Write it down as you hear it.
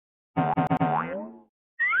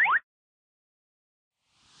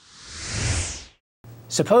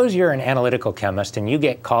Suppose you're an analytical chemist and you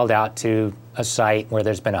get called out to a site where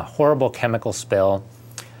there's been a horrible chemical spill,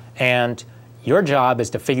 and your job is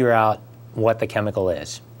to figure out what the chemical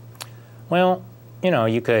is. Well, you know,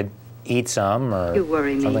 you could eat some or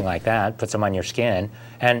something like that, put some on your skin,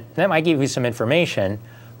 and that might give you some information.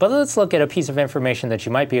 But let's look at a piece of information that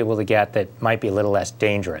you might be able to get that might be a little less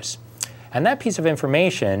dangerous. And that piece of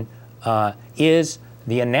information is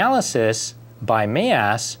the analysis by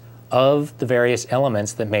mass of the various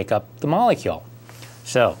elements that make up the molecule.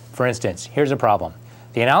 So, for instance, here's a problem.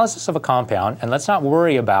 The analysis of a compound, and let's not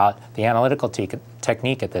worry about the analytical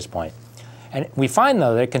technique at this point. And we find,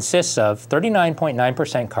 though, that it consists of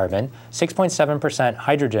 39.9% carbon, 6.7%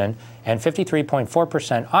 hydrogen, and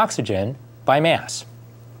 53.4% oxygen by mass.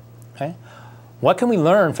 Okay? What can we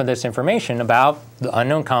learn from this information about the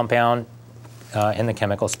unknown compound in the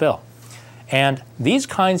chemical spill? And these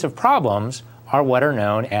kinds of problems are what are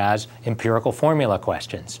known as empirical formula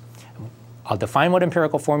questions. I'll define what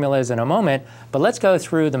empirical formula is in a moment, but let's go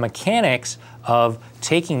through the mechanics of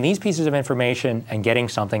taking these pieces of information and getting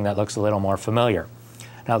something that looks a little more familiar.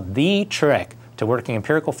 Now, the trick to working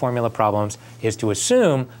empirical formula problems is to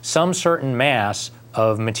assume some certain mass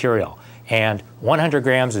of material. And 100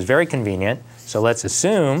 grams is very convenient, so let's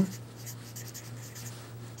assume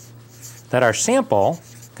that our sample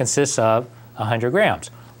consists of 100 grams.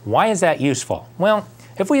 Why is that useful? Well,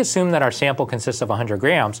 if we assume that our sample consists of 100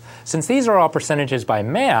 grams, since these are all percentages by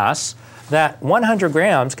mass, that 100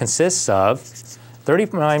 grams consists of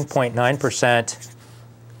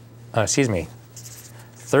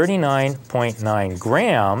 39.9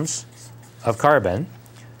 grams of carbon,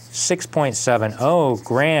 6.70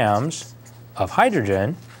 grams of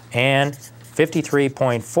hydrogen, and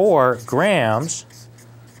 53.4 grams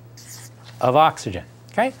of oxygen.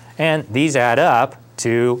 Okay? And these add up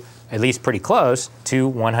to at least pretty close to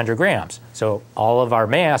 100 grams. So all of our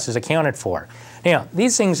mass is accounted for. Now,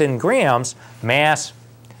 these things in grams, mass,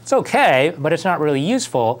 it's okay, but it's not really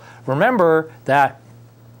useful. Remember that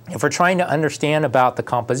if we're trying to understand about the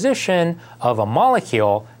composition of a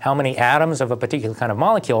molecule, how many atoms of a particular kind of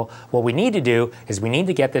molecule, what we need to do is we need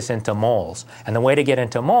to get this into moles. And the way to get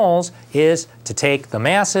into moles is to take the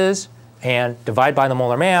masses and divide by the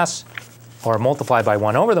molar mass, or multiply by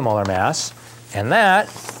 1 over the molar mass, and that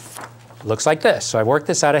looks like this. So I worked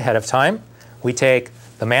this out ahead of time. We take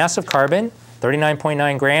the mass of carbon,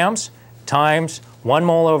 39.9 grams, times 1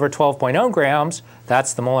 mole over 12.0 grams.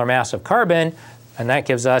 That's the molar mass of carbon, and that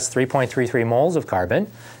gives us 3.33 moles of carbon.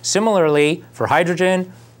 Similarly, for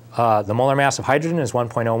hydrogen, the molar mass of hydrogen is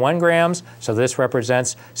 1.01 grams, so this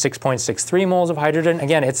represents 6.63 moles of hydrogen.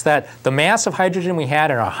 Again, it's that the mass of hydrogen we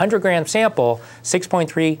had in our 100-gram sample,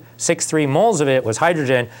 6.363 moles of it was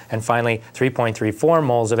hydrogen, and finally 3.34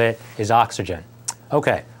 moles of it is oxygen.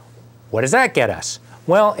 Okay, what does that get us?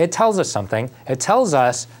 Well, it tells us something. It tells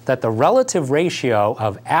us that the relative ratio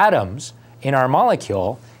of atoms in our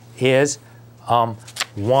molecule is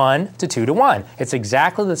 1 to 2 to 1. It's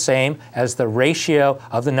exactly the same as the ratio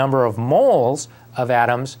of the number of moles of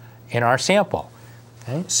atoms in our sample.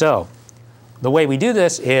 Okay? So the way we do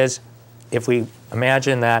this is if we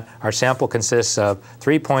imagine that our sample consists of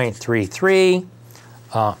 3.33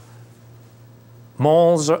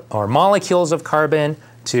 moles or molecules of carbon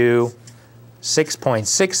to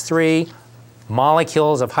 6.63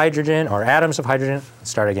 molecules of hydrogen, or atoms of hydrogen, let's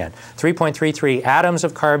start again. 3.33 atoms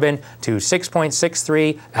of carbon to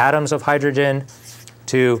 6.63 atoms of hydrogen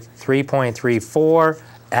to 3.34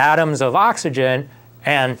 atoms of oxygen.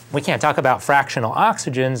 And we can't talk about fractional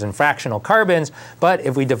oxygens and fractional carbons, but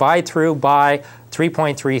if we divide through by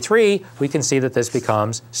 3.33, we can see that this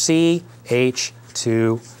becomes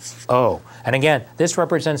CH2O. And again, this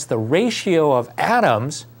represents the ratio of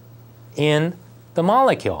atoms in the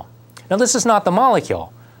molecule. Now, this is not the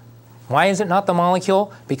molecule. Why is it not the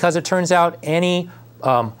molecule? Because it turns out any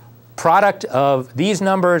product of these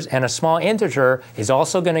numbers and a small integer is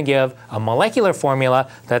also going to give a molecular formula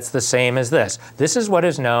that's the same as this. This is what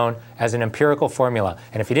is known as an empirical formula.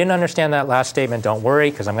 And if you didn't understand that last statement, don't worry,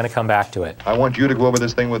 because I'm going to come back to it. I want you to go over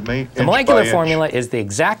this thing with me. The molecular formula is the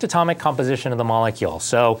exact atomic composition of the molecule.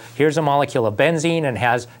 So here's a molecule of benzene and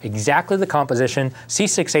has exactly the composition,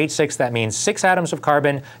 C6H6. That means 6 atoms of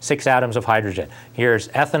carbon, 6 atoms of hydrogen. Here's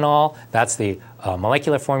ethanol. That's the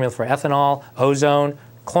molecular formula for ethanol, ozone,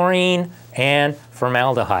 chlorine, and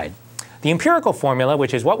formaldehyde. The empirical formula,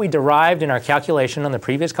 which is what we derived in our calculation on the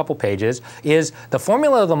previous couple pages, is the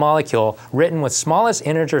formula of the molecule written with smallest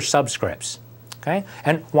integer subscripts. Okay?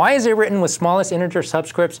 And why is it written with smallest integer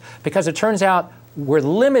subscripts? Because it turns out we're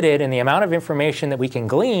limited in the amount of information that we can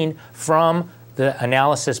glean from the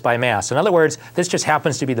analysis by mass. In other words, this just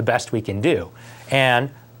happens to be the best we can do. And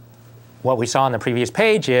what we saw on the previous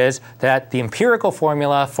page is that the empirical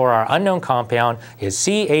formula for our unknown compound is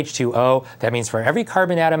CH2O. That means for every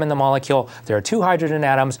carbon atom in the molecule, there are 2 hydrogen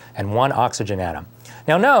atoms and 1 oxygen atom.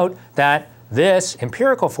 Now note that this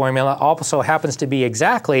empirical formula also happens to be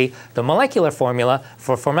exactly the molecular formula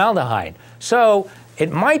for formaldehyde. So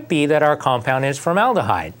it might be that our compound is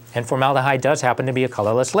formaldehyde, and formaldehyde does happen to be a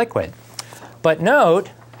colorless liquid. But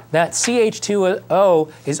note that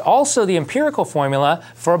CH2O is also the empirical formula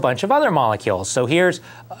for a bunch of other molecules. So here's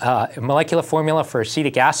a molecular formula for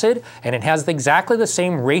acetic acid, and it has exactly the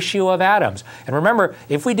same ratio of atoms. And remember,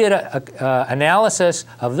 if we did an analysis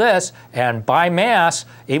of this and by mass,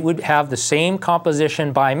 it would have the same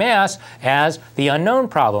composition by mass as the unknown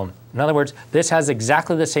problem. In other words, this has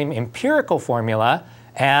exactly the same empirical formula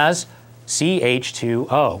as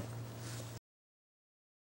CH2O.